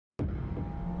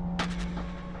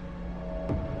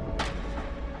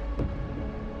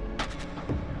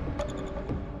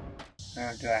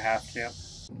Do I have to?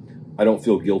 I don't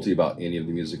feel guilty about any of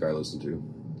the music I listen to.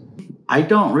 I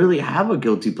don't really have a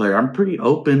guilty pleasure. I'm pretty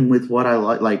open with what I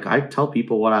like. Like, I tell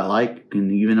people what I like,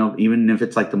 and even if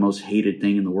it's like the most hated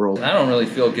thing in the world. I don't really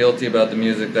feel guilty about the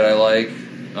music that I like.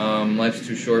 Life's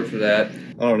too short for that.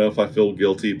 I don't know if I feel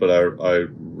guilty, but I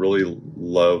really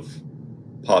love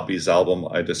Poppy's album,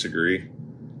 I Disagree.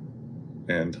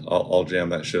 And I'll jam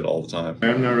that shit all the time.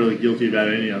 I'm not really guilty about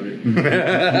any of it.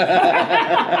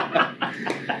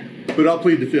 But I'll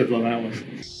plead the fifth on that one.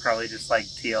 Probably just like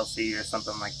TLC or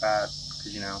something like that.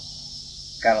 Because, you know,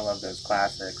 gotta love those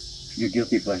classics. Your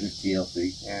guilty pleasure is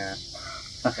TLC. Yeah.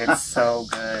 It's so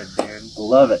good, dude.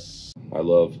 Love it. I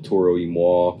love Toro y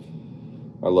Moi.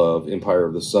 I love Empire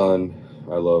of the Sun.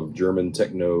 I love German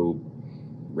techno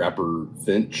rapper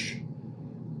Finch.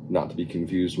 Not to be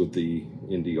confused with the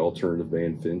indie alternative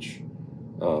band Finch.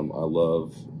 I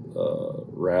love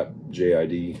rap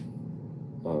JID.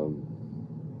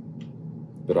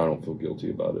 But I don't feel guilty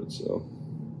about it, so.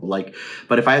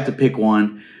 But if I had to pick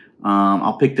one,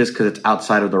 I'll pick this because it's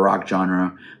outside of the rock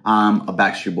genre. I'm a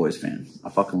Backstreet Boys fan. I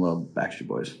fucking love Backstreet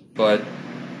Boys. But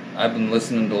I've been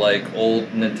listening to like old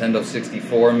Nintendo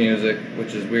 64 music,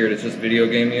 which is weird. It's just video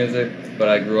game music, but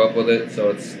I grew up with it, so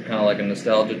it's kind of like a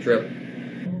nostalgia trip.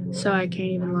 So I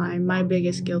can't even lie. My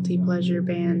biggest guilty pleasure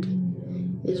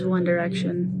band is One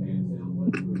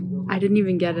Direction. I didn't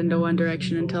even get into One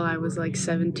Direction until I was like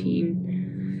 17.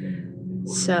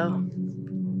 So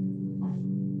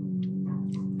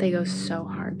they go so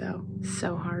hard though.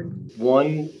 So hard.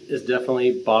 One is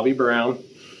definitely Bobby Brown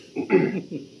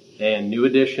and New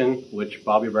Edition, which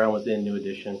Bobby Brown was in New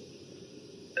Edition.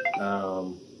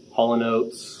 Hall &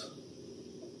 Oates.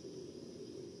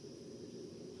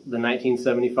 The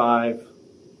 1975.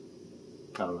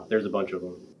 I don't know. There's a bunch of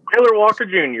them. Taylor Walker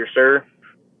Jr., sir.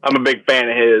 I'm a big fan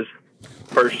of his,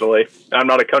 personally. I'm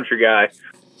not a country guy.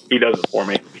 He does it for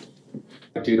me.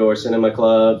 Two Door Cinema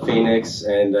Club, Phoenix,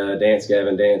 and Dance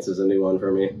Gavin Dance is a new one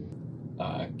for me.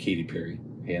 Katy Perry,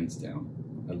 hands down.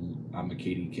 I'm a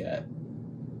Katy cat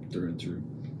through and through.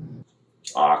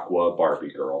 Aqua,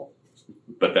 Barbie Girl.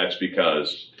 But that's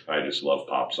because I just love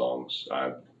pop songs.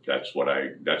 That's what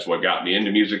got me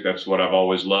into music. That's what I've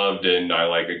always loved, and I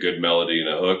like a good melody and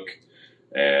a hook.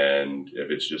 And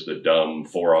if it's just a dumb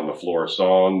 4 on the floor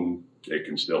song, it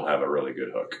can still have a really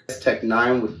good hook. Tech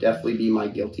 9 would definitely be my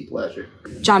guilty pleasure.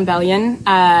 John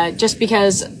Bellion, just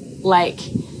because like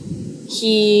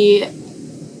he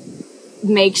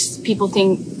makes people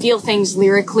feel things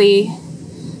lyrically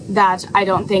that I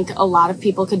don't think a lot of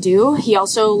people could do. He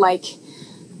also like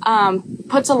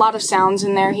puts a lot of sounds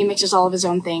in there. He mixes all of his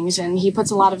own things, and he puts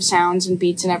a lot of sounds and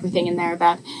beats and everything in there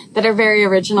that are very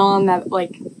original and that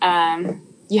like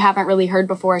you haven't really heard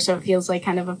before, so it feels like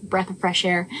kind of a breath of fresh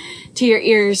air to your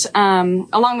ears.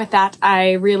 Along with that,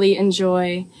 I really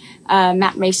enjoy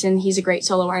Matt Mason. He's a great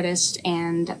solo artist,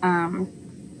 and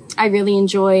I really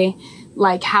enjoy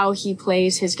like how he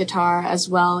plays his guitar as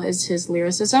well as his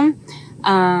lyricism.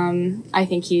 I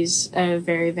think he's a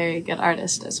very, very good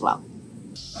artist as well.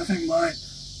 I think mine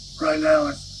right now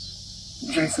is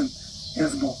Jason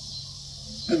Isbell.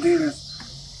 The dude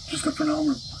is just a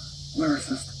phenomenal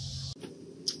lyricist.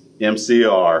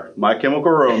 MCR, My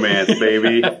Chemical Romance,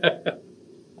 baby.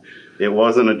 It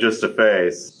wasn't just a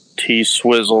phase.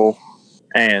 T-Swizzle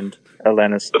and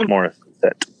Alanis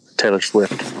Morissette. Taylor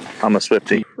Swift. I'm a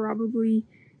Swiftie. Probably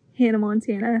Hannah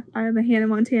Montana. I'm a Hannah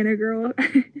Montana girl.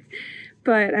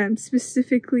 But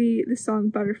specifically the song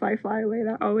Butterfly Fly Away,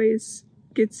 that always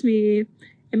gets me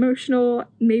emotional,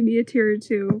 maybe a tear or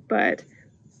two, but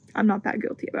I'm not that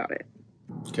guilty about it.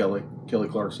 Kelly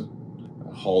Clarkson,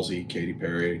 Halsey, Katy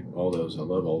Perry, all those. I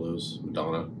love all those.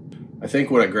 Madonna. I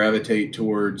think what I gravitate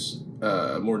towards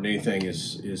more than anything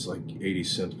is like 80s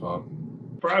synth pop.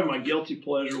 Probably my guilty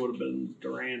pleasure would have been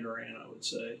Duran Duran, I would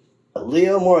say.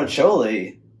 Leo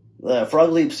Moracholi,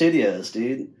 Frog Leap Studios,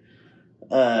 dude.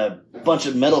 Bunch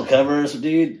of metal covers,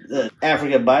 dude.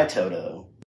 Africa by Toto.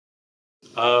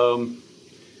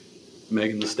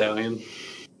 Megan Thee Stallion.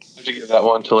 How'd you give that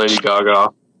one to Lady Gaga?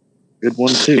 Good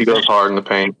one too. She goes hard in the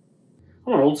paint.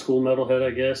 I'm an old school metalhead,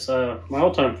 I guess. My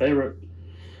all-time favorite,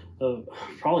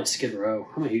 probably Skid Row.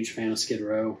 I'm a huge fan of Skid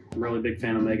Row. I'm a really big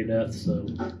fan of Megadeth, so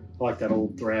I like that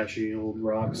old thrashy, old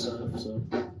rock stuff. So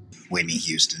Whitney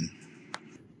Houston.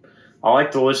 I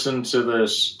like to listen to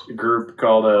this group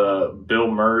called Bill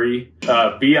Murray,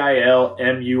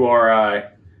 Bilmuri.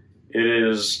 It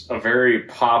is a very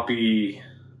poppy,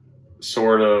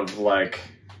 sort of like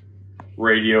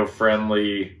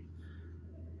radio-friendly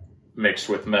mixed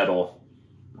with metal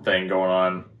thing going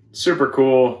on. Super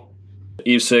cool.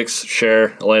 Eve 6, Cher,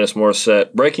 Alanis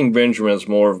Morissette. Breaking Benjamin is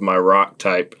more of my rock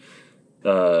type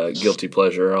guilty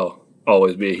pleasure. I'll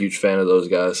always be a huge fan of those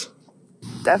guys.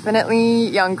 Definitely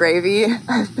Young Gravy.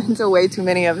 I've been to way too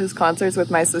many of his concerts with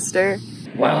my sister.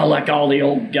 Well, I like all the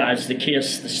old guys, the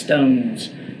Kiss, the Stones,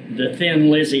 the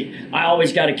Thin Lizzy. I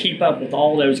always got to keep up with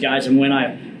all those guys, and when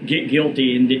I get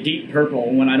guilty, and the Deep Purple,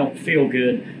 and when I don't feel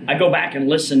good, I go back and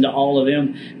listen to all of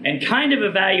them and kind of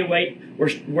evaluate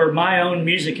where my own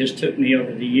music has took me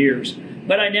over the years.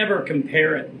 But I never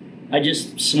compare it. I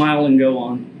just smile and go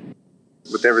on.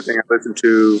 With everything I listen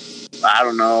to, I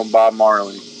don't know, Bob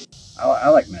Marley. I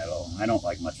like metal. I don't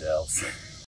like much else.